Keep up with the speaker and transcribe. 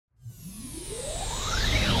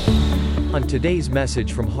on today's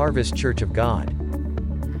message from Harvest Church of God.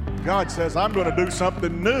 God says, I'm going to do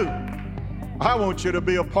something new. I want you to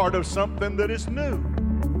be a part of something that is new.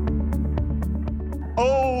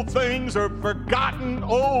 Old things are forgotten.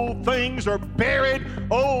 Old things are buried.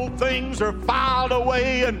 Old things are filed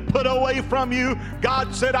away and put away from you.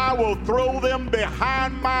 God said, I will throw them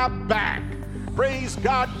behind my back. Praise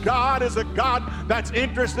God. God is a God that's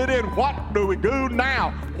interested in what do we do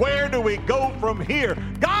now? Where do we go from here?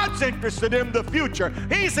 God's interested in the future.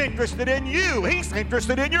 He's interested in you. He's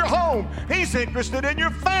interested in your home. He's interested in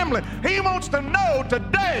your family. He wants to know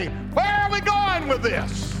today, where are we going with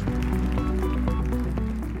this?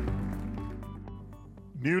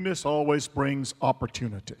 Newness always brings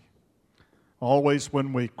opportunity. Always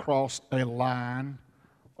when we cross a line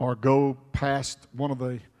or go past one of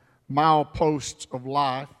the mileposts of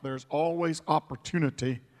life, there's always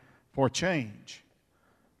opportunity for change.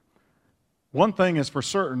 One thing is for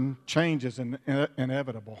certain, change is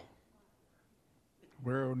inevitable.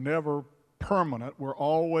 We're never permanent. We're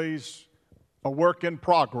always a work in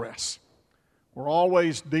progress. We're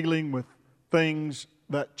always dealing with things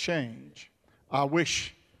that change. I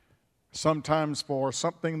wish sometimes for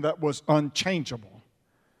something that was unchangeable.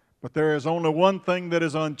 But there is only one thing that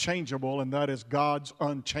is unchangeable, and that is God's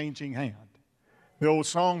unchanging hand. The old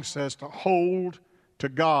song says to hold to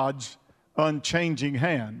God's unchanging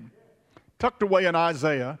hand. Tucked away in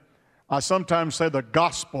Isaiah, I sometimes say the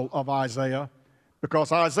gospel of Isaiah,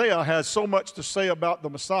 because Isaiah has so much to say about the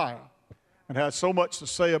Messiah and has so much to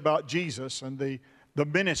say about Jesus and the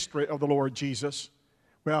ministry of the Lord Jesus.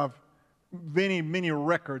 We have many, many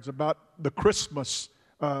records about the Christmas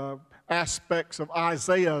aspects of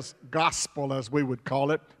Isaiah's gospel, as we would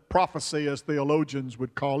call it, prophecy as theologians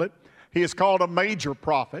would call it. He is called a major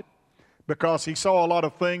prophet because he saw a lot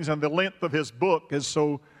of things, and the length of his book is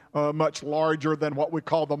so much larger than what we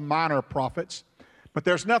call the minor prophets. But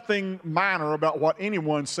there's nothing minor about what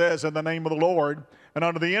anyone says in the name of the Lord and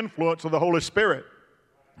under the influence of the Holy Spirit.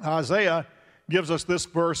 Isaiah gives us this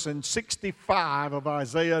verse in 65 of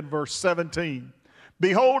Isaiah in verse 17.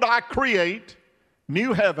 Behold, I create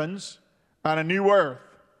new heavens and a new earth,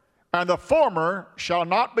 and the former shall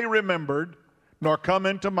not be remembered, nor come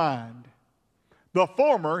into mind. The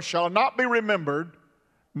former shall not be remembered,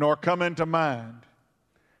 nor come into mind.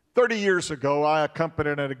 30 years ago, I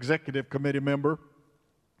accompanied an executive committee member,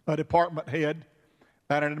 a department head,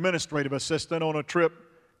 and an administrative assistant on a trip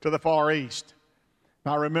to the Far East.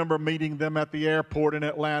 I remember meeting them at the airport in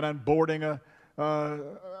Atlanta and boarding an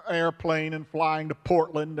airplane and flying to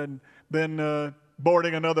Portland, and then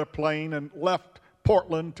boarding another plane and left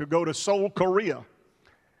Portland to go to Seoul, Korea.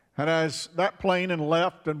 And as that plane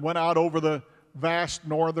left and went out over the vast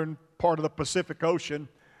northern part of the Pacific Ocean,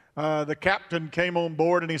 the captain came on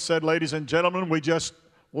board and he said, ladies and gentlemen, we just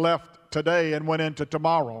left today and went into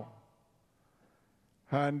tomorrow.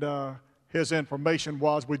 And his information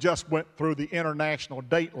was we just went through the international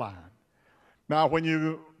date line. Now, when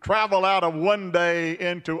you travel out of one day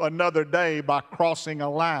into another day by crossing a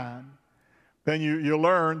line, then you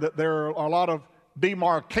learn that there are a lot of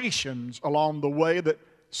demarcations along the way that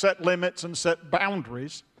set limits and set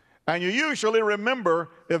boundaries. And you usually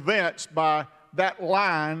remember events by that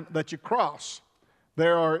line that you cross.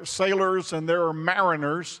 There are sailors and there are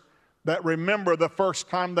mariners that remember the first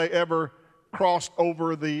time they ever crossed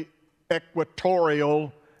over the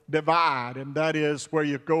equatorial divide, and that is where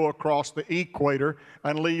you go across the equator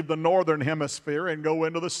and leave the northern hemisphere and go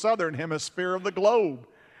into the southern hemisphere of the globe.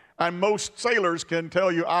 And most sailors can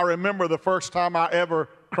tell you, I remember the first time I ever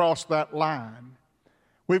crossed that line.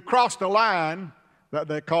 We've crossed a line that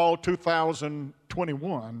they call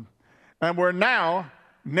 2021, and we're now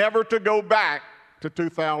never to go back to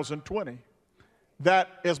 2020. That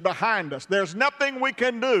is behind us. There's nothing we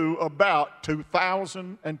can do about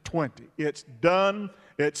 2020. It's done,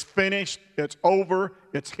 it's finished, it's over,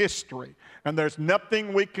 it's history. And there's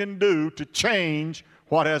nothing we can do to change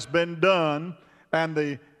what has been done and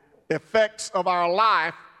the effects of our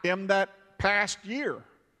life in that past year.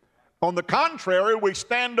 On the contrary, we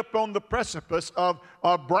stand upon the precipice of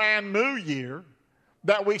a brand new year,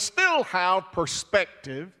 that we still have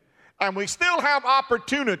perspective and we still have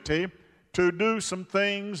opportunity to do some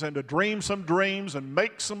things and to dream some dreams and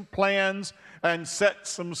make some plans and set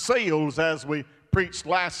some sails, as we preached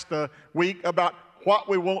last week, about what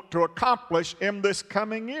we want to accomplish in this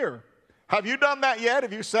coming year. Have you done that yet?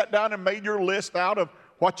 Have you sat down and made your list out of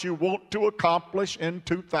what you want to accomplish in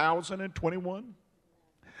 2021?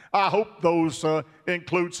 I hope those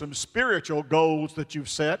include some spiritual goals that you've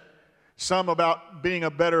set, some about being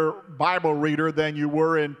a better Bible reader than you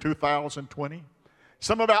were in 2020,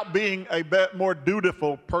 Some about being a bit more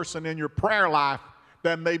dutiful person in your prayer life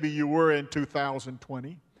than maybe you were in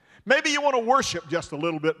 2020. Maybe you want to worship just a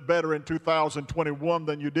little bit better in 2021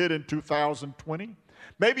 than you did in 2020.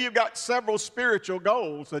 Maybe you've got several spiritual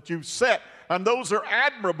goals that you've set, and those are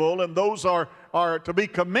admirable and those are to be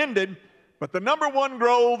commended. But the number one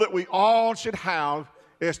goal that we all should have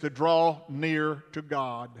is to draw near to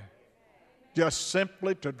God. Just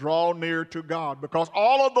simply to draw near to God. Because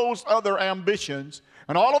all of those other ambitions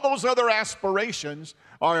and all of those other aspirations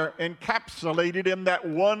are encapsulated in that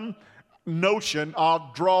one notion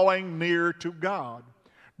of drawing near to God.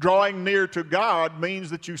 Drawing near to God means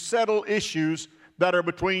that you settle issues that are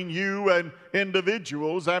between you and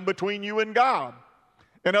individuals and between you and God.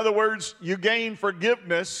 In other words, you gain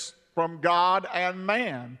forgiveness from God and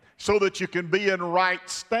man so that you can be in right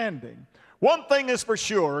standing. One thing is for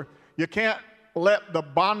sure, you can't let the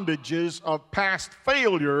bondages of past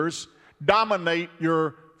failures dominate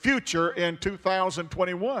your future in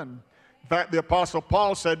 2021. In fact, the Apostle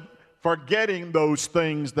Paul said, forgetting those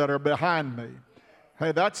things that are behind me.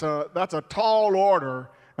 Hey, that's a tall order,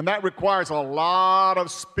 and that requires a lot of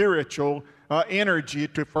spiritual energy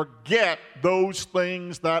to forget those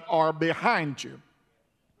things that are behind you.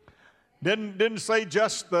 Didn't say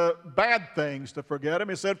just the bad things to forget them.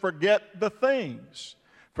 He said forget the things.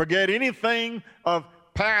 Forget anything of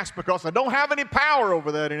past because I don't have any power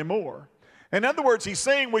over that anymore. In other words, he's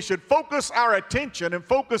saying we should focus our attention and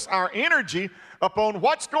focus our energy upon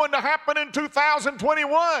what's going to happen in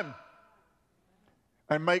 2021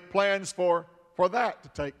 and make plans for that to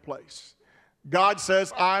take place. God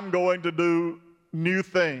says, I'm going to do new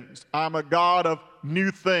things. I'm a God of new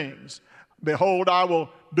things. Behold, I will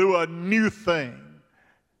do a new thing.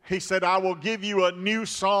 He said, I will give you a new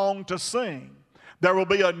song to sing. There will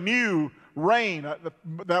be a new rain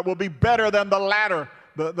that will be better than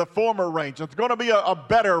the former rain. It's going to be a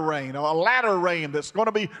better rain, a latter rain that's going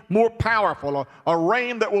to be more powerful, a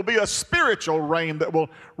rain that will be a spiritual rain that will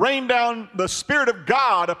rain down the Spirit of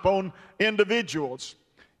God upon individuals.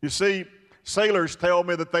 You see, sailors tell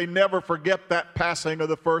me that they never forget that passing of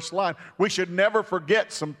the first line. We should never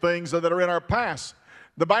forget some things that are in our past.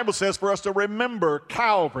 The Bible says for us to remember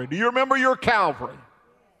Calvary. Do you remember your Calvary?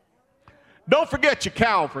 Don't forget your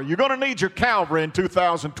Calvary. You're going to need your Calvary in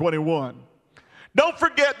 2021. Don't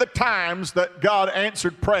forget the times that God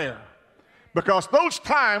answered prayer, because those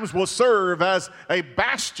times will serve as a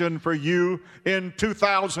bastion for you in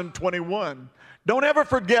 2021. Don't ever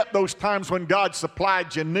forget those times when God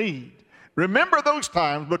supplied your need. Remember those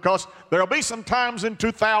times, because there'll be some times in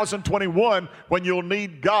 2021 when you'll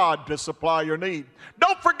need God to supply your need.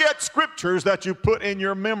 Don't forget scriptures that you put in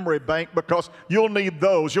your memory bank, because you'll need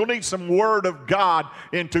those. You'll need some Word of God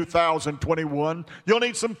in 2021. You'll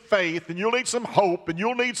need some faith, and you'll need some hope, and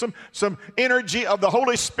you'll need some energy of the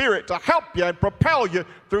Holy Spirit to help you and propel you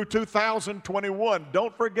through 2021.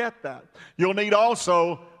 Don't forget that. You'll need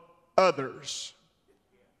also others.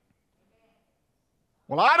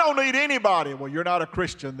 Well, I don't need anybody. Well, you're not a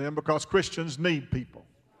Christian then, because Christians need people.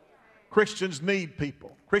 Christians need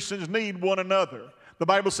people. Christians need one another. The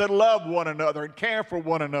Bible said love one another and care for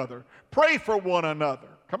one another. Pray for one another.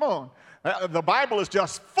 Come on. The Bible is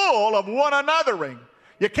just full of one anothering.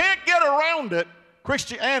 You can't get around it.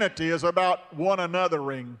 Christianity is about one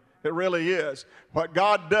anothering. It really is. What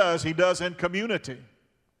God does, He does in community.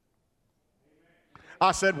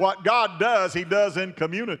 I said what God does, He does in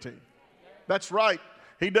community. That's right.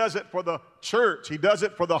 He does it for the church. He does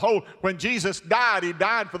it for the whole. When Jesus died, He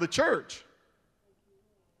died for the church.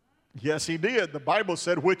 Yes, He did. The Bible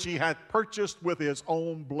said, which He hath purchased with His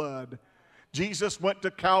own blood. Jesus went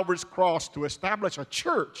to Calvary's cross to establish a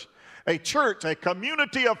church, a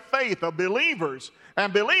community of faith, of believers.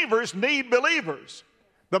 And believers need believers.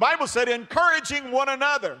 The Bible said, encouraging one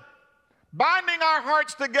another, binding our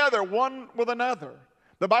hearts together one with another.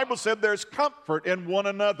 The Bible said there's comfort in one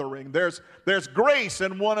anothering. There's grace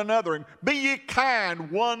in one anothering. Be ye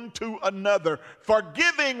kind one to another,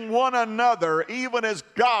 forgiving one another, even as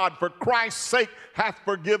God, for Christ's sake, hath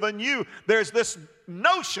forgiven you. There's this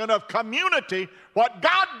notion of community. What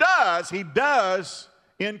God does, He does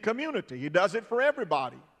in community. He does it for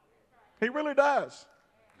everybody. He really does.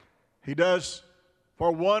 He does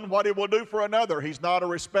for one what He will do for another. He's not a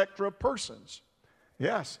respecter of persons.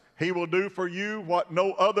 Yes, He will do for you what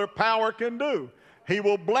no other power can do. He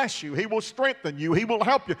will bless you. He will strengthen you. He will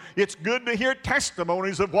help you. It's good to hear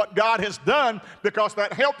testimonies of what God has done, because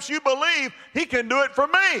that helps you believe He can do it for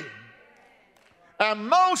me. And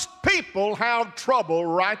most people have trouble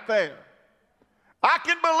right there. I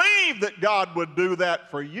can believe that God would do that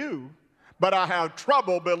for you, but I have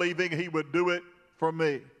trouble believing He would do it for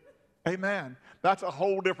me. Amen. that's a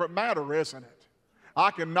whole different matter, isn't it?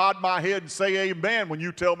 I can nod my head and say amen when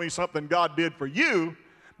you tell me something God did for you,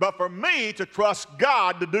 but for me to trust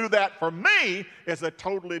God to do that for me is a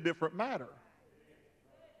totally different matter.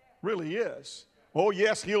 Really is. Oh,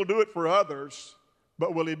 yes, He'll do it for others,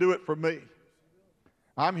 but will He do it for me?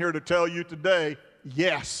 I'm here to tell you today,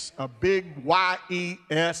 yes, a big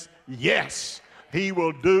Y-E-S, yes. He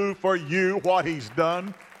will do for you what He's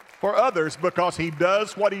done for others, because He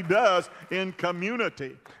does what He does in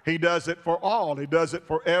community. He does it for all. He does it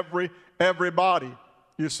for everybody.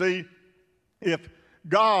 You see, if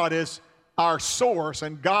God is our source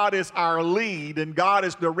and God is our lead and God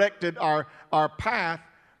has directed our path,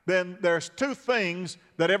 then there's two things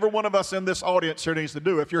that every one of us in this audience here needs to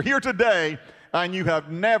do. If you're here today and you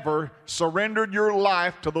have never surrendered your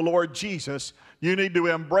life to the Lord Jesus, you need to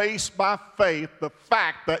embrace by faith the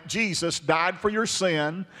fact that Jesus died for your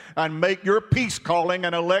sin and make your peace calling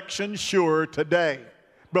and election sure today.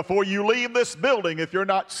 Before you leave this building, if you're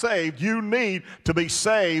not saved, you need to be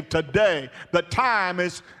saved today. The time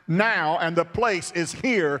is now and the place is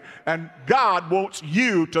here, and God wants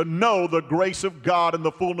you to know the grace of God and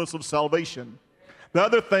the fullness of salvation. The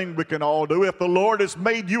other thing we can all do, if the Lord has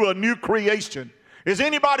made you a new creation, is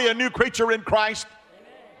anybody a new creature in Christ?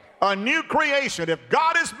 A new creation. If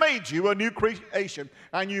God has made you a new creation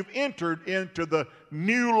and you've entered into the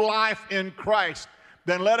new life in Christ,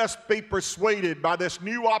 then let us be persuaded by this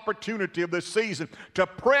new opportunity of this season to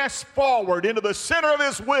press forward into the center of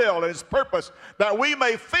His will and His purpose, that we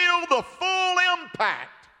may feel the full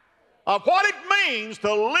impact of what it means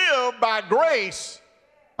to live by grace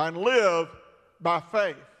and live by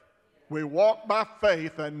faith. We walk by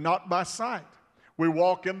faith and not by sight. We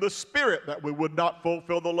walk in the Spirit, that we would not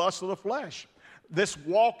fulfill the lust of the flesh. This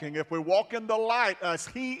walking, if we walk in the light as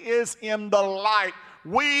He is in the light,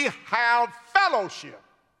 we have fellowship.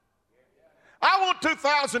 I want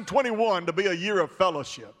 2021 to be a year of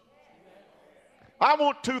fellowship. I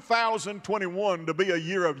want 2021 to be a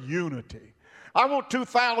year of unity. I want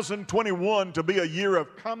 2021 to be a year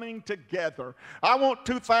of coming together. I want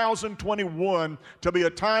 2021 to be a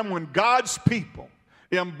time when God's people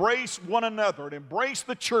embrace one another and embrace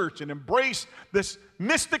the church and embrace this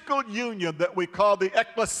mystical union that we call the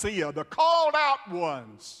ecclesia, the called out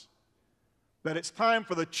ones. That it's time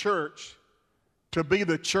for the church to be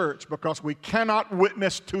the church, because we cannot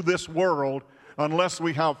witness to this world unless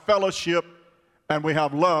we have fellowship and we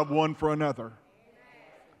have love one for another.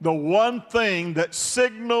 The one thing that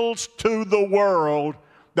signals to the world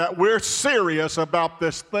that we're serious about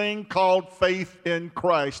this thing called faith in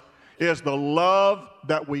Christ is the love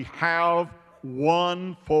that we have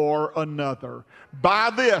one for another.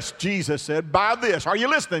 By this, Jesus said, by this. Are you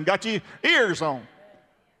listening? Got your ears on?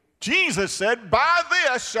 Jesus said, by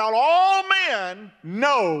this shall all men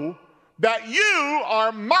know that you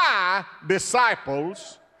are my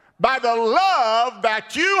disciples, by the love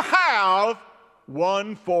that you have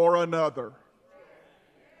one for another.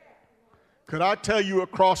 Could I tell you,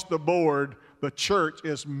 across the board, the church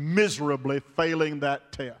is miserably failing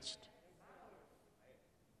that test?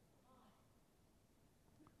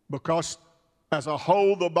 Because as a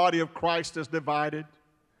whole, the body of Christ is divided.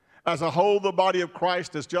 As a whole, the body of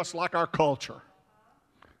Christ is just like our culture.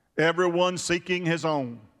 Everyone seeking his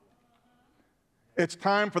own. It's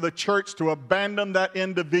time for the church to abandon that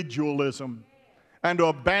individualism and to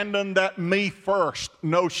abandon that me first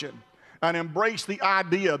notion and embrace the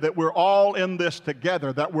idea that we're all in this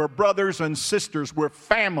together, that we're brothers and sisters, we're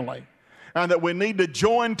family, and that we need to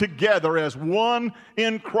join together as one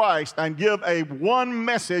in Christ and give a one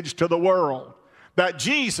message to the world. That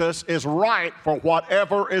Jesus is right for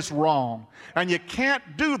whatever is wrong. And you can't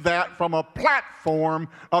do that from a platform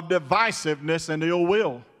of divisiveness and ill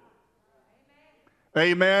will.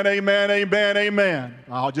 Amen, amen, amen, amen.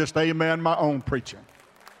 I'll just amen my own preaching.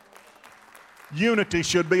 Unity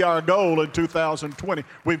should be our goal in 2020.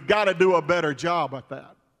 We've got to do a better job at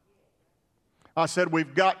that. I said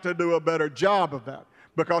we've got to do a better job of that.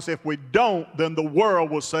 Because if we don't, then the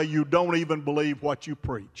world will say you don't even believe what you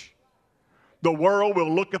preach. The world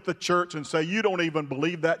will look at the church and say, you don't even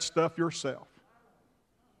believe that stuff yourself.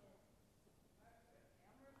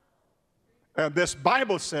 And this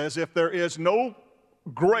Bible says if there is no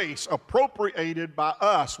grace appropriated by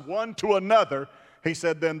us one to another, he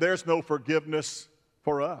said, then there's no forgiveness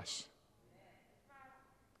for us.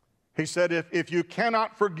 He said, if you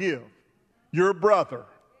cannot forgive your brother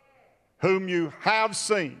whom you have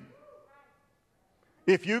seen,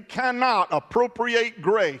 if you cannot appropriate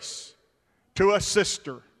grace to a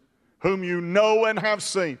sister whom you know and have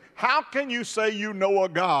seen, how can you say you know a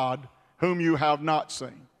God whom you have not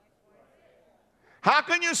seen? How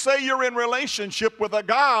can you say you're in relationship with a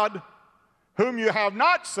God whom you have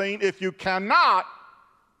not seen if you cannot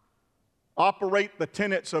operate the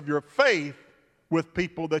tenets of your faith with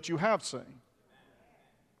people that you have seen?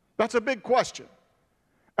 That's a big question.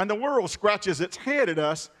 And the world scratches its head at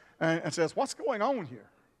us and says, what's going on here?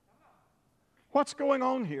 What's going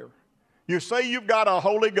on here? You say you've got a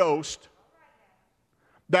Holy Ghost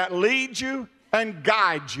that leads you and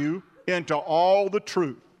guides you into all the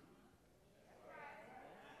truth.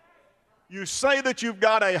 You say that you've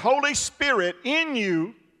got a Holy Spirit in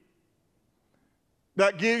you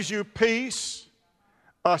that gives you peace,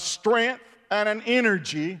 a strength, and an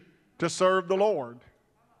energy to serve the Lord.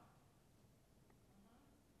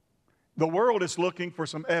 The world is looking for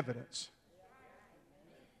some evidence.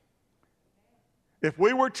 If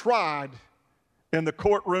we were tried in the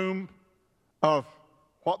courtroom of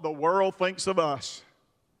what the world thinks of us,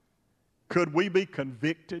 could we be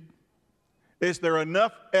convicted? Is there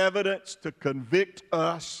enough evidence to convict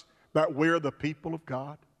us that we're the people of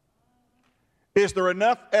God? Is there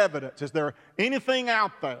enough evidence? Is there anything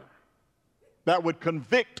out there that would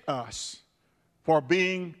convict us for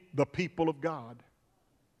being the people of God?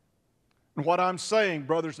 And what I'm saying,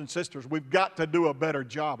 brothers and sisters, we've got to do a better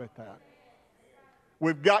job at that.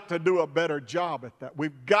 We've got to do a better job at that.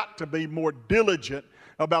 We've got to be more diligent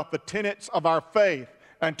about the tenets of our faith.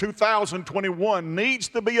 And 2021 needs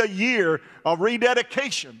to be a year of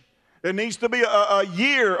rededication. It needs to be a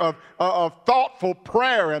year of thoughtful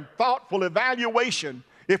prayer and thoughtful evaluation.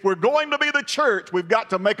 If we're going to be the church, we've got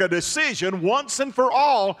to make a decision once and for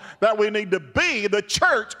all that we need to be the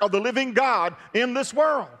church of the living God in this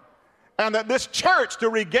world. And that this church, to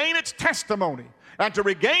regain its testimony and to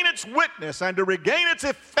regain its witness and to regain its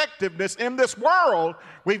effectiveness in this world,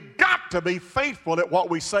 we've got to be faithful at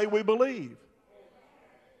what we say we believe.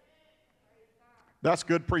 That's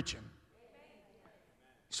good preaching.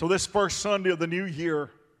 So this first Sunday of the new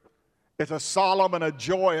year, it's a solemn and a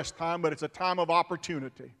joyous time, but it's a time of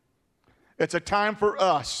opportunity. It's a time for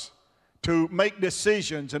us to make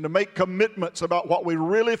decisions and to make commitments about what we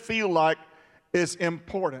really feel like is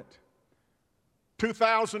important.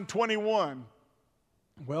 2021,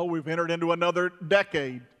 well, we've entered into another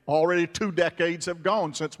decade. Already 2 decades have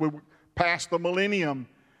gone since we passed the millennium,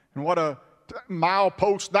 and what a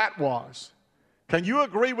milepost that was. Can you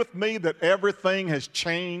agree with me that everything has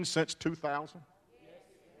changed since 2000?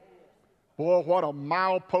 Boy, what a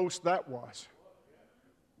milepost that was.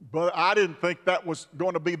 But I didn't think that was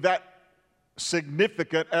going to be that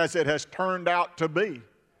significant as it has turned out to be.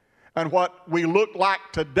 And what we look like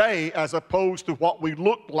today as opposed to what we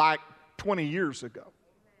looked like 20 years ago.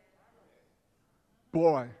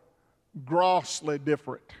 Boy, grossly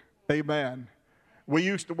different. Amen. We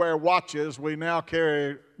used to wear watches. We now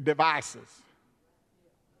carry devices.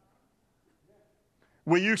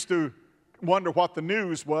 We used to wonder what the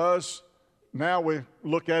news was. Now we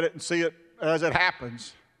look at it and see it as it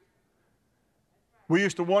happens. We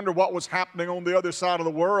used to wonder what was happening on the other side of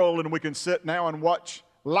the world, and we can sit now and watch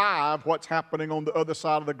live what's happening on the other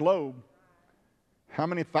side of the globe. How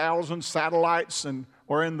many thousand satellites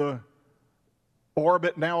are in the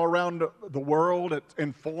orbit now around the world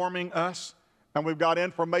informing us, and we've got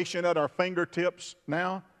information at our fingertips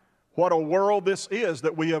now. What a world this is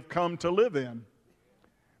that we have come to live in.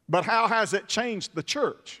 But how has it changed the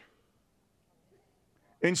church?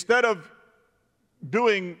 Instead of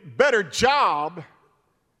doing better job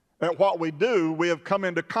at what we do, we have come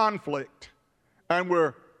into conflict. And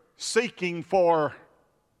we're seeking for,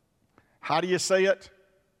 how do you say it,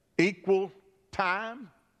 equal time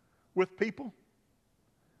with people.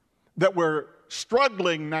 That we're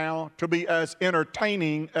struggling now to be as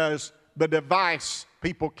entertaining as the device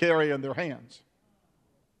people carry in their hands.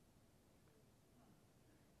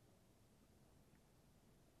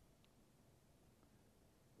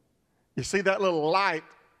 You see that little light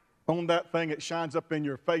on that thing, it shines up in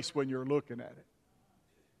your face when you're looking at it.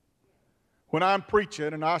 When I'm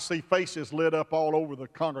preaching and I see faces lit up all over the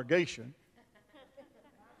congregation,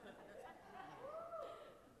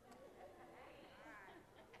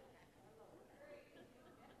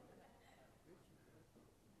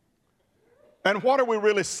 and what are we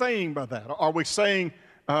really saying by that? Are we saying,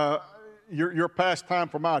 you're past time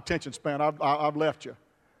for my attention span, I've left you.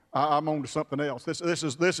 I'm on to something else. This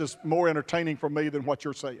is more entertaining for me than what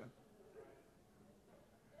you're saying.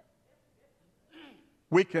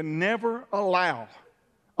 We can never allow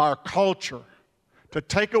our culture to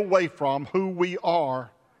take away from who we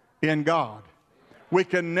are in God. We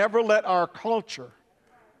can never let our culture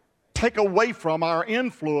take away from our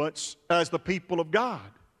influence as the people of God.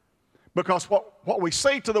 Because what we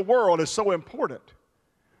say to the world is so important.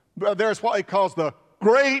 There's what he calls the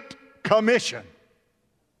Great Commission.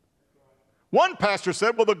 One pastor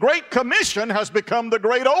said, well, the Great Commission has become the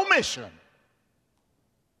Great Omission.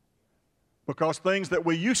 Because things that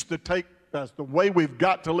we used to take as the way we've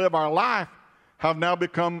got to live our life have now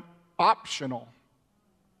become optional.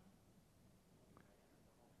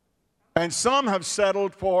 And some have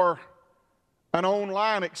settled for an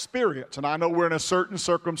online experience. And I know we're in a certain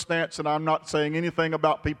circumstance, and I'm not saying anything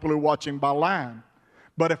about people who are watching by line.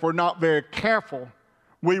 But if we're not very careful,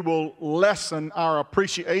 we will lessen our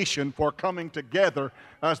appreciation for coming together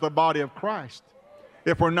as the body of Christ.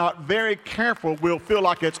 If we're not very careful, we'll feel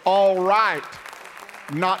like it's all right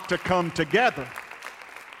not to come together.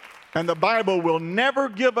 And the Bible will never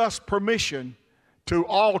give us permission to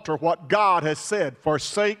alter what God has said.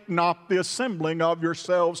 Forsake not the assembling of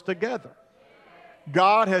yourselves together.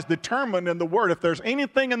 God has determined in the Word, if there's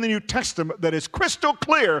anything in the New Testament that is crystal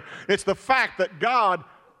clear, it's the fact that God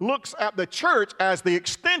looks at the church as the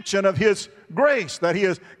extension of His grace, that He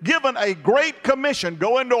has given a great commission.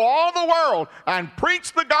 Go into all the world and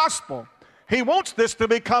preach the gospel. He wants this to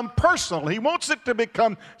become personal. He wants it to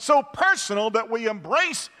become so personal that we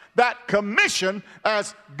embrace that commission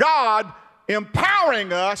as God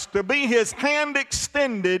empowering us to be His hand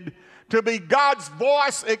extended, to be God's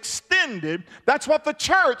voice extended. That's what the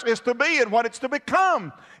church is to be and what it's to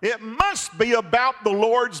become. It must be about the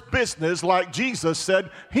Lord's business, like Jesus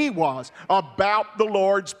said He was, about the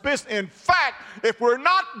Lord's business. In fact, if we're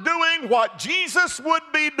not doing what Jesus would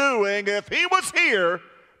be doing if He was here,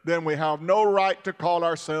 then we have no right to call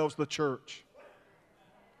ourselves the church.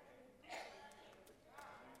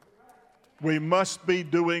 We must be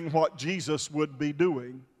doing what Jesus would be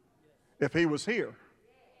doing if He was here.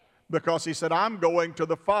 Because He said, I'm going to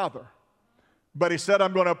the Father. But He said,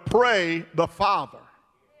 I'm going to pray the Father.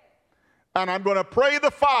 And I'm going to pray the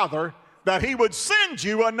Father that He would send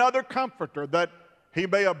you another comforter, that He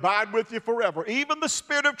may abide with you forever, even the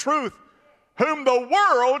Spirit of truth, whom the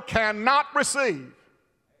world cannot receive.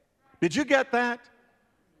 Did you get that?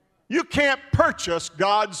 You can't purchase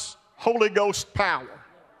God's Holy Ghost power,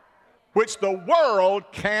 which the world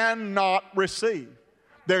cannot receive.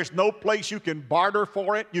 There's no place you can barter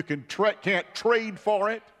for it. You can't trade for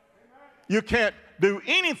it. You can't do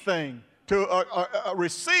anything to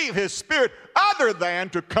receive His Spirit other than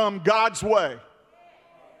to come God's way.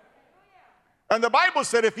 And the Bible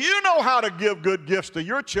said, if you know how to give good gifts to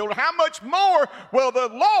your children, how much more will the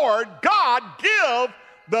Lord God give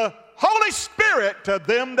the Holy Spirit to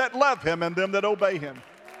them that love Him and them that obey Him?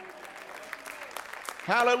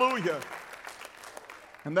 Hallelujah.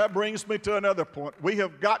 And that brings me to another point. We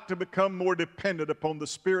have got to become more dependent upon the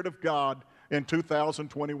Spirit of God in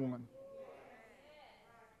 2021.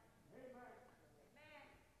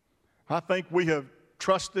 I think we have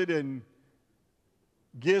trusted in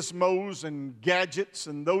gizmos and gadgets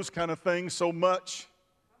and those kind of things so much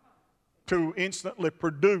to instantly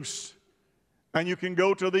produce. And you can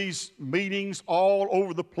go to these meetings all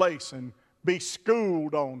over the place and be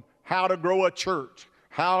schooled on how to grow a church,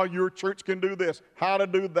 how your church can do this, how to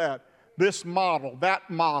do that, this model,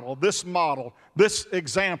 this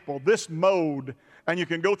example, this mode, and you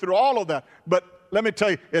can go through all of that. But let me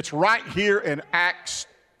tell you, it's right here in Acts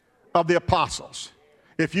of the Apostles.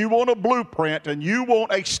 If you want a blueprint and you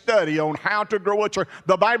want a study on how to grow a church,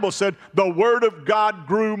 the Bible said the Word of God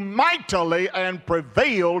grew mightily and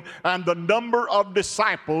prevailed, and the number of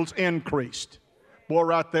disciples increased. Boy,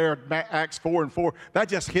 right there, Acts 4:4, that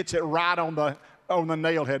just hits it right on the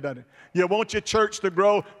nail head, doesn't it? You want your church to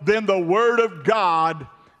grow, then the Word of God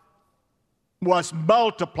was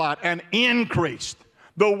multiplied and increased.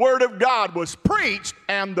 The Word of God was preached,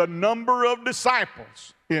 and the number of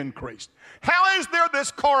disciples increased. How is there this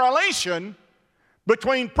correlation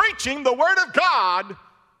between preaching the Word of God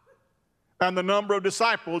and the number of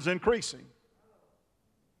disciples increasing?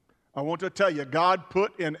 I want to tell you, God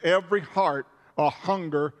put in every heart a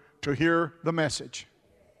hunger to hear the message.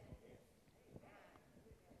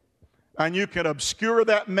 And you can obscure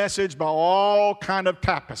that message by all kind of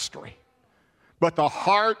tapestry. But the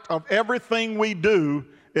heart of everything we do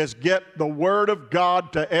is get the Word of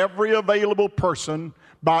God to every available person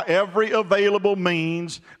by every available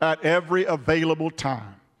means at every available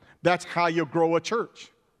time. That's how you grow a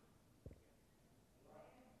church.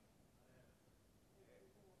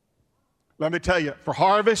 Let me tell you, for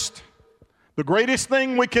Harvest, the greatest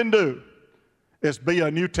thing we can do is be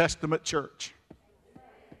a New Testament church.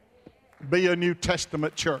 Be a New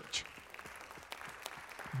Testament church.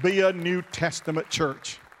 Be a New Testament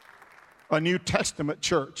church. A New Testament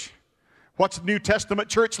church. What's a New Testament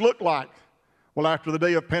church look like? Well, after the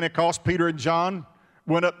day of Pentecost, Peter and John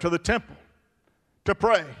went up to the temple to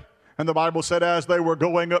pray. And the Bible said as they were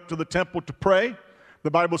going up to the temple to pray,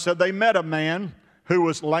 the Bible said they met a man who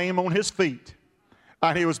was lame on his feet.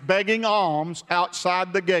 And he was begging alms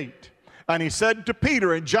outside the gate. And he said to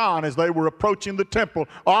Peter and John as they were approaching the temple,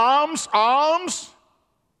 alms, alms.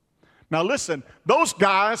 Now listen, those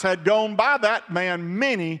guys had gone by that man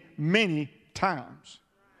many, many times.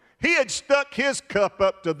 He had stuck his cup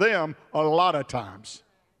up to them a lot of times.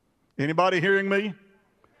 Anybody hearing me?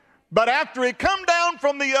 But after he come down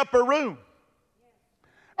from the upper room,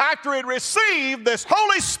 after he received this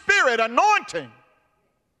Holy Spirit anointing,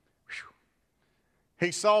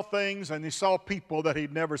 he saw things and he saw people that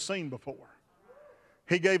he'd never seen before.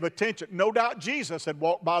 He gave attention. No doubt Jesus had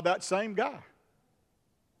walked by that same guy.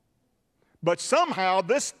 But somehow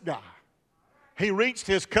this guy, he reached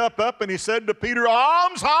his cup up and he said to Peter,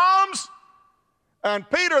 alms, alms. And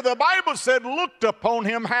Peter, the Bible said, looked upon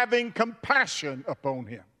him having compassion upon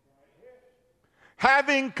him.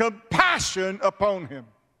 Having compassion upon him.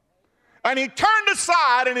 And he turned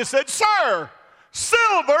aside and he said, Sir,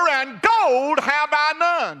 silver and gold have I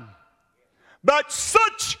none, but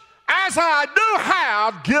such as I do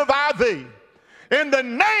have give I thee. In the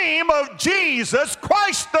name of Jesus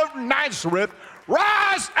Christ of Nazareth,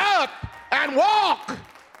 rise up and walk.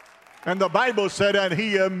 And the Bible said, and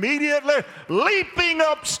he immediately leaping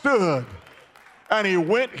up stood. And he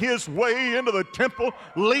went his way into the temple,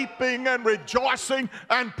 leaping and rejoicing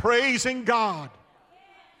and praising God.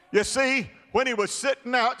 You see, when he was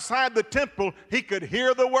sitting outside the temple, he could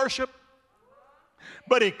hear the worship,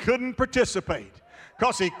 but he couldn't participate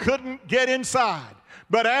because he couldn't get inside.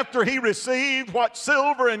 But after he received what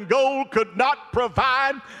silver and gold could not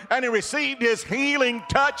provide, and he received his healing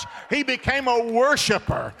touch, he became a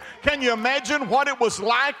worshiper. Can you imagine what it was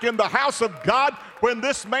like in the house of God when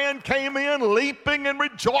this man came in leaping and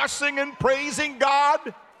rejoicing and praising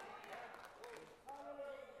God?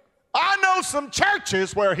 I know some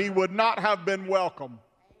churches where he would not have been welcome.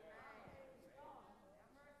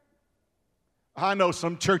 I know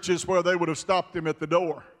some churches where they would have stopped him at the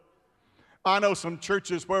door. I know some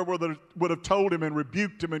churches where they would have told him and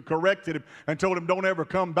rebuked him and corrected him and told him, don't ever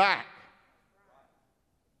come back.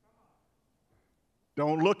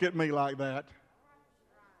 Don't look at me like that.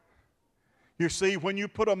 You see, when you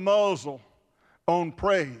put a muzzle on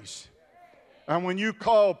praise, and when you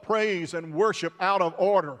call praise and worship out of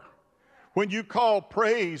order, when you call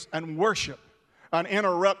praise and worship an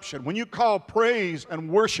interruption, when you call praise and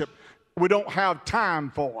worship we don't have time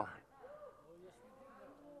for.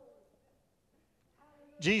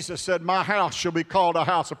 Jesus said, my house shall be called a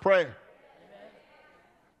house of prayer.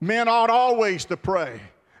 Men ought always to pray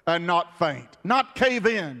and not faint, not cave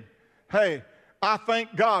in. Hey, I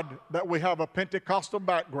thank God that we have a Pentecostal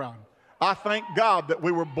background. I thank God that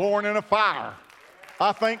we were born in a fire.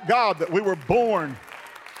 I thank God that we were born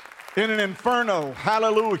in an inferno.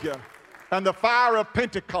 Hallelujah. And the fire of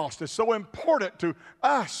Pentecost is so important to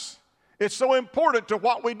us. It's so important to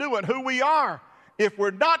what we do and who we are. If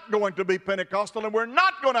we're not going to be Pentecostal and we're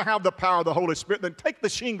not going to have the power of the Holy Spirit, then take the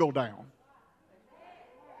shingle down.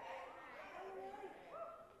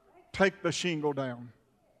 Take the shingle down.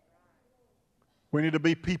 We need to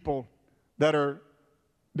be people that are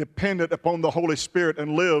dependent upon the Holy Spirit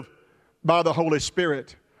and live by the Holy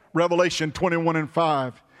Spirit. Revelation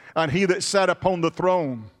 21:5. And he that sat upon the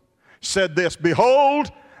throne said this,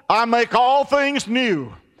 behold, I make all things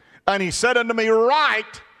new. And he said unto me,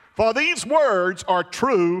 write, for these words are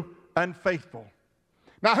true and faithful.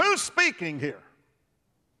 Now who's speaking here?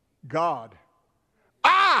 God.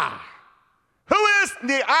 I. Who is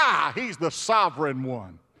the I? He's the sovereign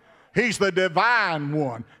one. He's the divine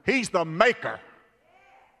one. He's the maker.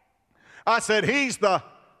 I said he's the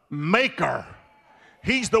maker.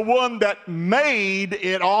 He's the one that made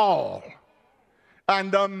it all.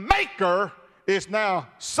 And the maker is now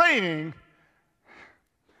saying,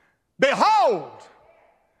 behold,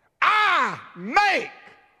 I make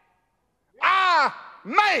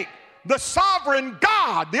the sovereign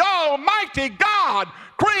God, the almighty God,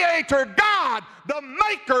 creator God, the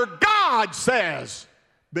maker God says,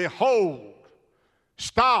 behold,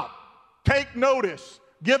 stop, take notice,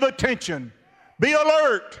 give attention, be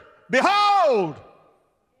alert, behold.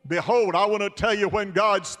 Behold, I want to tell you when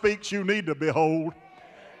God speaks, you need to behold.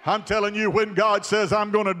 I'm telling you, when God says, I'm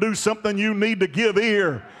going to do something, you need to give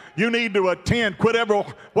ear. You need to attend. Quit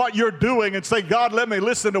what you're doing and say, God, let me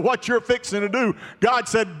listen to what you're fixing to do. God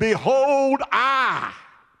said, behold,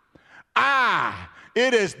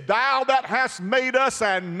 it is thou that hast made us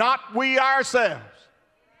and not we ourselves.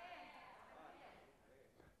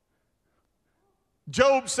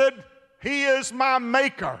 Job said, he is my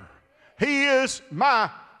maker. He is my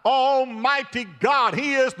Almighty God.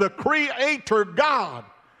 He is the Creator God.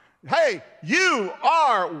 Hey, you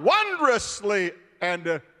are wondrously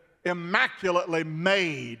and immaculately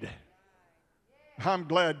made. I'm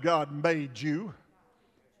glad God made you.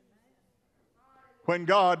 When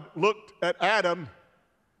God looked at Adam,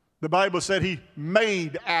 the Bible said He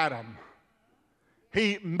made Adam.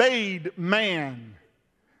 He made man.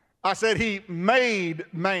 I said He made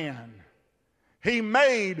man. He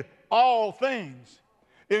made all things.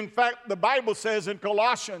 In fact, the Bible says in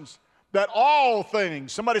Colossians that all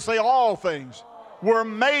things, somebody say all things, were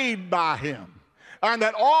made by Him. And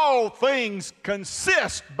that all things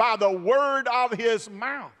consist by the word of His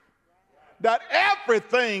mouth. That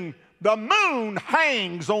everything, the moon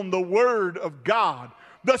hangs on the word of God.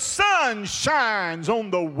 The sun shines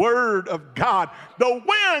on the Word of God. The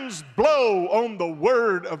winds blow on the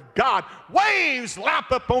Word of God. Waves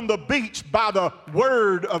lap up on the beach by the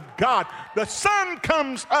Word of God. The sun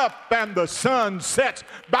comes up and the sun sets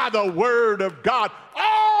by the Word of God.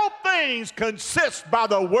 All things consist by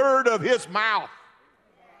the word of His mouth.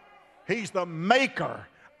 He's the maker.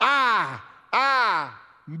 I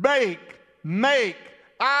make.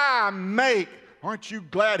 Aren't you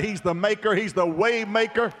glad He's the maker? He's the way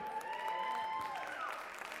maker.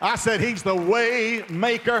 I said He's the way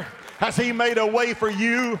maker. Has He made a way for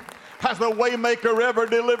you? Has the way maker ever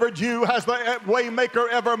delivered you? Has the way maker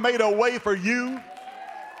ever made a way for you?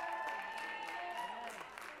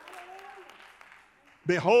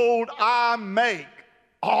 Behold, I make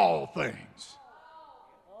all things.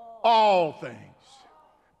 All things.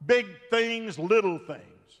 Big things, little things.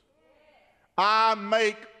 I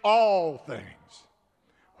make all things.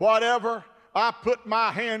 Whatever I put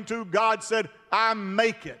my hand to, God said, I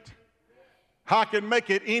make it. I can make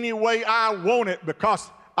it any way I want it because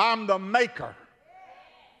I'm the maker.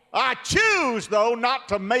 I choose, though, not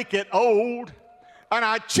to make it old, and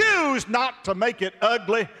I choose not to make it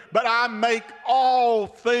ugly, but I make all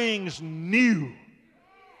things new.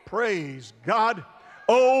 Praise God.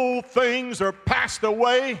 Old things are passed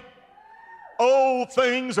away. Old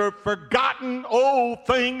things are forgotten. Old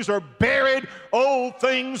things are buried. Old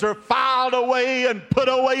things are filed away and put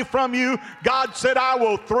away from you. God said, I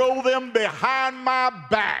will throw them behind my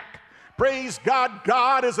back. Praise God.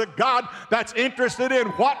 God is a God that's interested in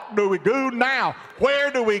what do we do now?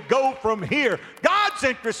 Where do we go from here? God's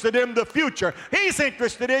interested in the future. He's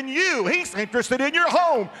interested in you. He's interested in your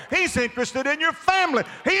home. He's interested in your family.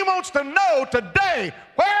 He wants to know today,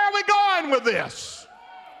 where are we going with this?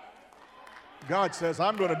 God says,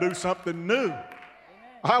 I'm going to do something new.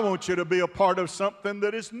 I want you to be a part of something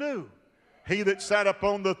that is new. He that sat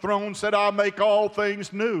upon the throne said, I'll make all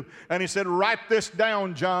things new. And He said, write this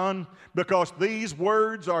down, John, because these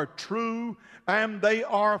words are true and they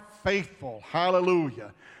are faithful.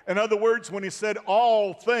 Hallelujah. In other words, when He said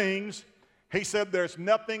all things, He said there's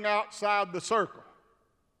nothing outside the circle.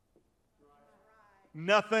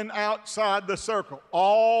 Nothing outside the circle.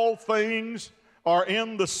 All things are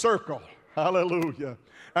in the circle. Hallelujah.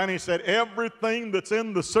 And He said, everything that's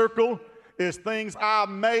in the circle is things I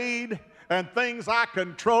made and things I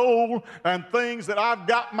control and things that I've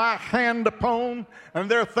got my hand upon, and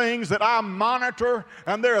there are things that I monitor,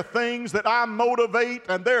 and there are things that I motivate,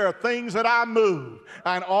 and there are things that I move.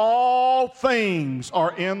 And all things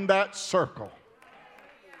are in that circle.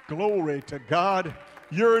 Glory to God.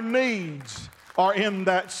 Your needs are in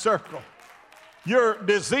that circle. Your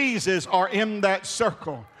diseases are in that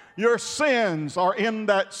circle. Your sins are in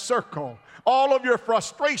that circle. All of your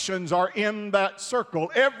frustrations are in that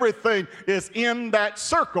circle. Everything is in that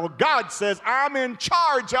circle. God says, I'm in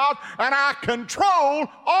charge of and I control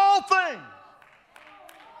all things.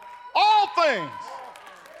 All things.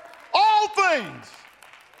 All things.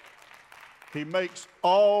 He makes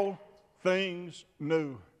all things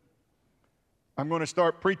new. I'm going to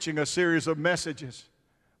start preaching a series of messages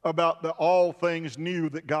about the all things new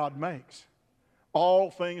that God makes. All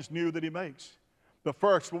things new that He makes. The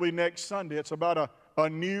first will be next Sunday. It's about a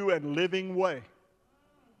new and living way.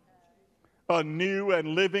 A new and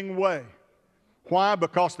living way. Why?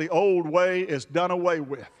 Because the old way is done away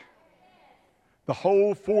with. The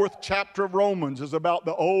whole 4th chapter of Romans is about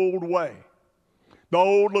the old way. The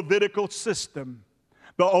old Levitical system.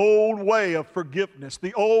 The old way of forgiveness.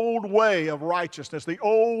 The old way of righteousness. The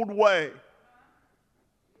old way.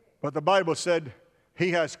 But the Bible said,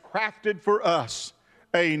 He has crafted for us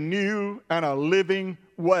a new and a living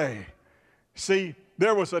way. See,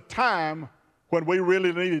 there was a time when we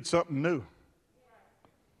really needed something new.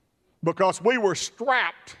 Because we were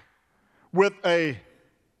strapped with a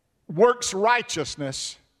works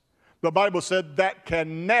righteousness, the Bible said, that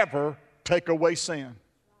can never take away sin.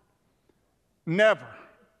 Never.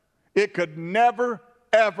 It could never,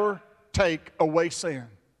 ever take away sin.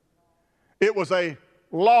 It was a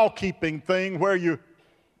law-keeping thing where you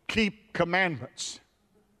keep commandments.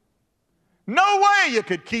 No way you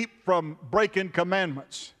could keep from breaking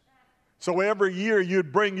commandments. So every year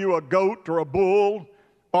you'd bring you a goat or a bull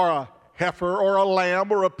or a heifer or a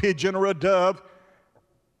lamb or a pigeon or a dove,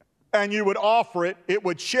 and you would offer it. It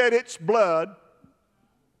would shed its blood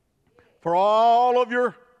for all of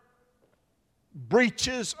your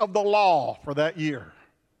breaches of the law for that year.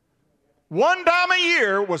 One time a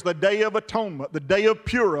year was the Day of Atonement, the Day of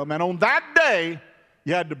Purim, and on that day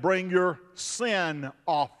you had to bring your sin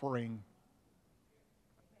offering.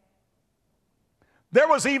 There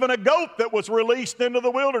was even a goat that was released into the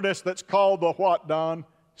wilderness that's called the what, Don?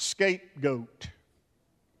 Scapegoat.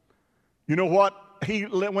 You know what he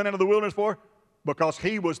went into the wilderness for? Because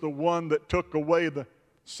he was the one that took away the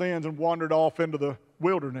sins and wandered off into the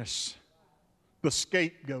wilderness. The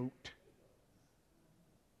scapegoat.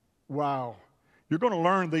 Wow. You're going to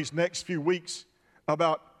learn these next few weeks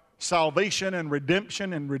about salvation and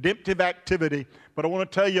redemption and redemptive activity. But I want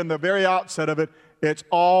to tell you in the very outset of it, it's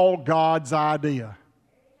all God's idea.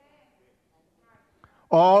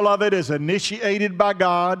 All of it is initiated by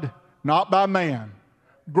God, not by man.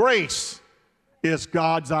 Grace is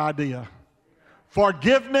God's idea.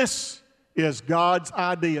 Forgiveness is God's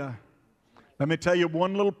idea. Let me tell you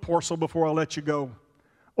one little parcel before I let you go.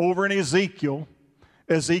 Over in Ezekiel,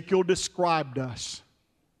 Ezekiel described us.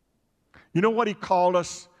 You know what he called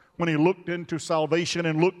us when he looked into salvation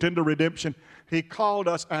and looked into redemption? He called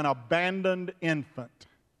us an abandoned infant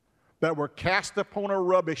that were cast upon a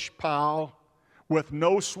rubbish pile with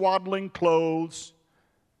no swaddling clothes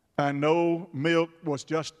and no milk, was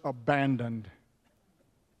just abandoned.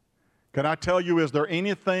 Can I tell you, is there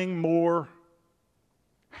anything more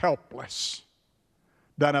helpless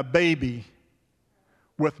than a baby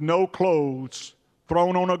with no clothes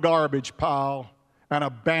thrown on a garbage pile and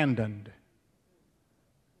abandoned?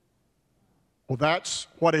 Well, that's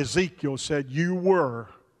what Ezekiel said you were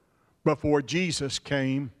before Jesus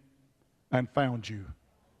came and found you.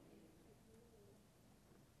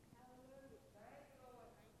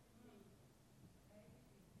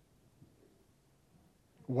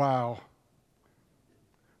 Wow.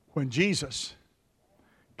 When Jesus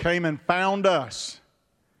came and found us,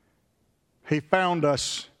 He found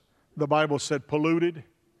us, the Bible said, polluted.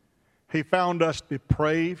 He found us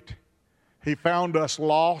depraved. He found us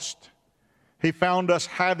lost. He found us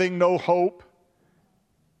having no hope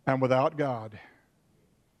and without God.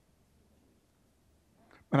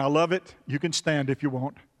 And I love it. You can stand if you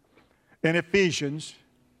want. In Ephesians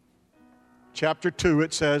chapter 2,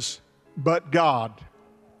 it says, but God.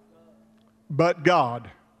 But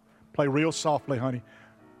God. Play real softly, honey.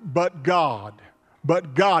 But God.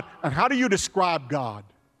 But God. And how do you describe God?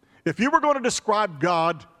 If you were going to describe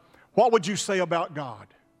God, what would you say about God?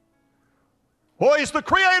 Oh, He's the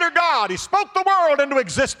Creator God. He spoke the world into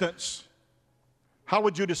existence. How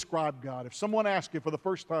would you describe God? If someone asked you for the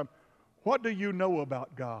first time, what do you know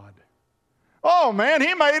about God? Oh, man,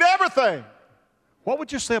 He made everything. What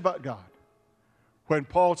would you say about God? When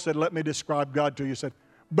Paul said, let me describe God to you, he said,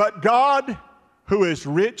 but God, who is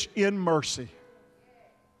rich in mercy,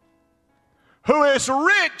 who is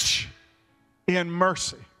rich in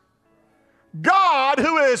mercy. God,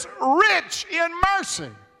 who is rich in mercy,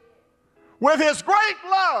 with His great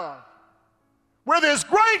love, with His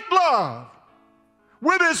great love,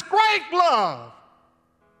 with His great love,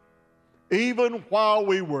 even while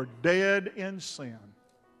we were dead in sin,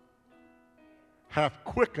 hath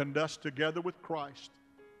quickened us together with Christ.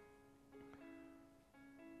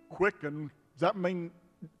 Quicken, does that mean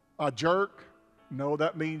a jerk? No,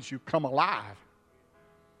 that means you come alive.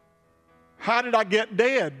 How did I get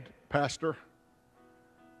dead, Pastor?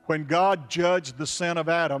 When God judged the sin of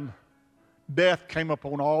Adam, death came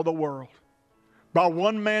upon all the world. By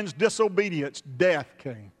one man's disobedience, death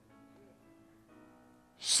came.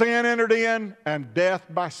 Sin entered in, and death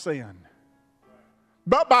by sin.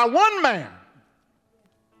 But by one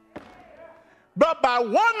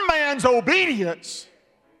man's obedience,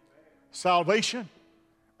 salvation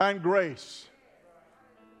and grace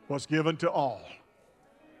was given to all.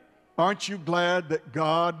 Aren't you glad that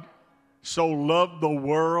God so loved the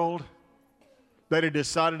world that He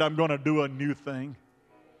decided, I'm going to do a new thing?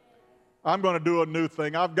 I'm going to do a new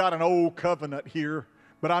thing. I've got an old covenant here,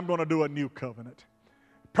 but I'm going to do a new covenant.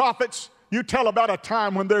 Prophets, you tell about a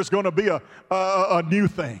time when there's going to be a new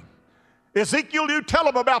thing. Ezekiel, you tell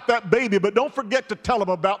them about that baby, but don't forget to tell them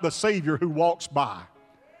about the Savior who walks by.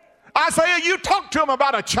 Isaiah, you talk to them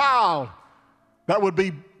about a child that would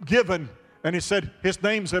be given, and he said his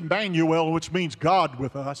name's Emmanuel, which means God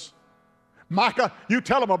with us. Micah, you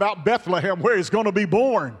tell them about Bethlehem where he's going to be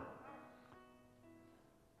born.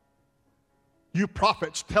 You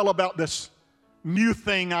prophets, tell about this new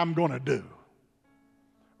thing I'm going to do.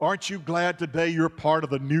 Aren't you glad today you're part of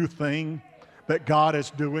the new thing that God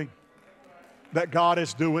is doing? That God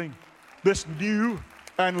is doing. This new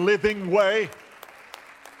and living way.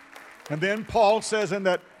 And then Paul says in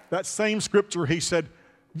that same scripture, he said,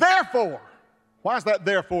 therefore. Why is that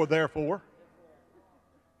therefore?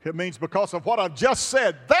 It means because of what I've just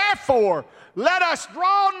said. Therefore, let us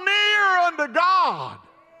draw near unto God.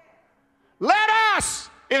 Let us,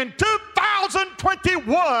 in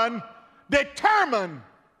 2021, determine,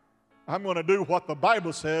 I'm going to do what the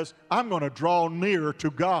Bible says. I'm going to draw near to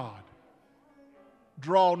God.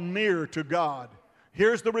 Draw near to God.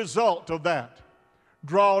 Here's the result of that.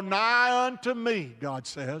 Draw nigh unto me, God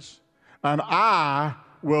says, and I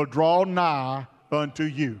will draw nigh unto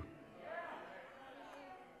you.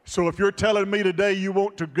 So if you're telling me today you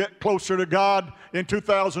want to get closer to God in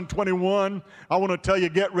 2021, I want to tell you,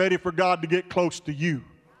 get ready for God to get close to you.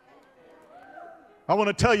 I want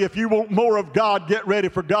to tell you, if you want more of God, get ready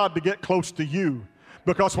for God to get close to you.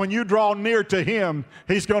 Because when you draw near to Him,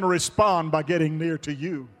 He's going to respond by getting near to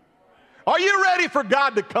you. Are you ready for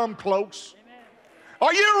God to come close?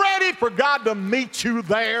 Are you ready for God to meet you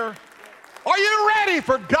there? Are you ready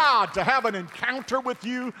for God to have an encounter with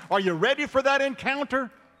you? Are you ready for that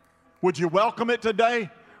encounter? Would you welcome it today?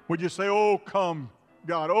 Would you say, oh, come,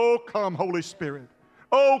 God. Oh, come, Holy Spirit.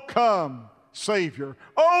 Oh, come, Savior.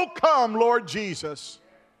 Oh, come, Lord Jesus.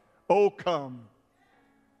 Oh, come.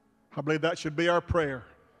 I believe that should be our prayer,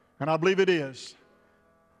 and I believe it is.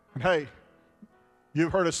 And hey,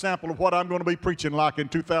 you've heard a sample of what I'm going to be preaching like in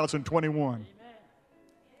 2021. Amen.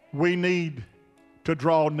 We need to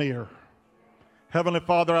draw near. Heavenly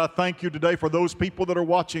Father, I thank you today for those people that are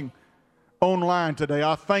watching online today.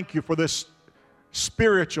 I thank you for this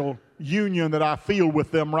spiritual union that I feel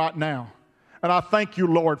with them right now. And I thank you,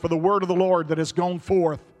 Lord, for the word of the Lord that has gone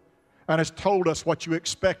forth and has told us what you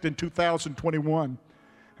expect in 2021.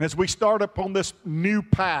 And as we start upon this new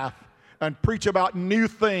path and preach about new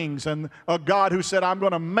things and a God who said, I'm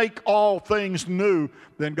going to make all things new,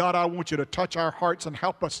 then God, I want you to touch our hearts and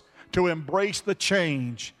help us to embrace the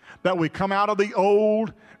change, that we come out of the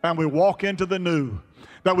old and we walk into the new.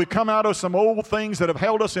 That we come out of some old things that have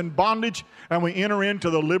held us in bondage and we enter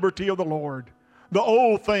into the liberty of the Lord. The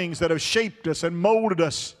old things that have shaped us and molded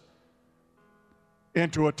us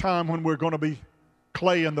into a time when we're going to be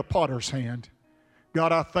clay in the potter's hand.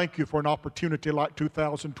 God, I thank you for an opportunity like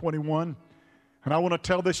 2021. And I want to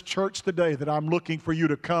tell this church today that I'm looking for you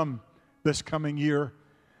to come this coming year.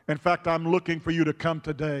 In fact, I'm looking for you to come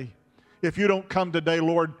today. If you don't come today,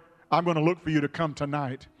 Lord, I'm going to look for you to come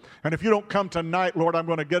tonight. And if you don't come tonight, Lord, I'm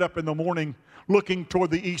going to get up in the morning looking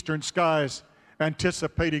toward the eastern skies,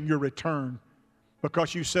 anticipating your return.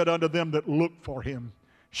 Because you said unto them that look for him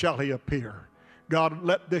shall he appear. God,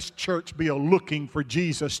 let this church be a looking for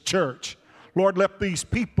Jesus church. Lord, let these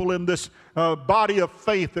people in this body of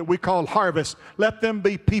faith that we call Harvest, let them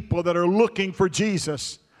be people that are looking for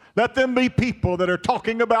Jesus. Let them be people that are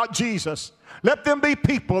talking about Jesus. Let them be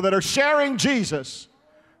people that are sharing Jesus.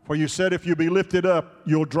 For you said if you be lifted up,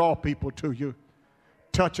 you'll draw people to you.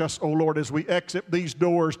 Touch us, O Lord, as we exit these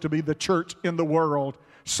doors to be the church in the world.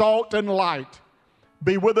 Salt and light.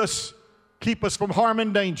 Be with us. Keep us from harm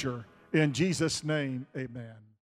and danger. In Jesus' name, amen.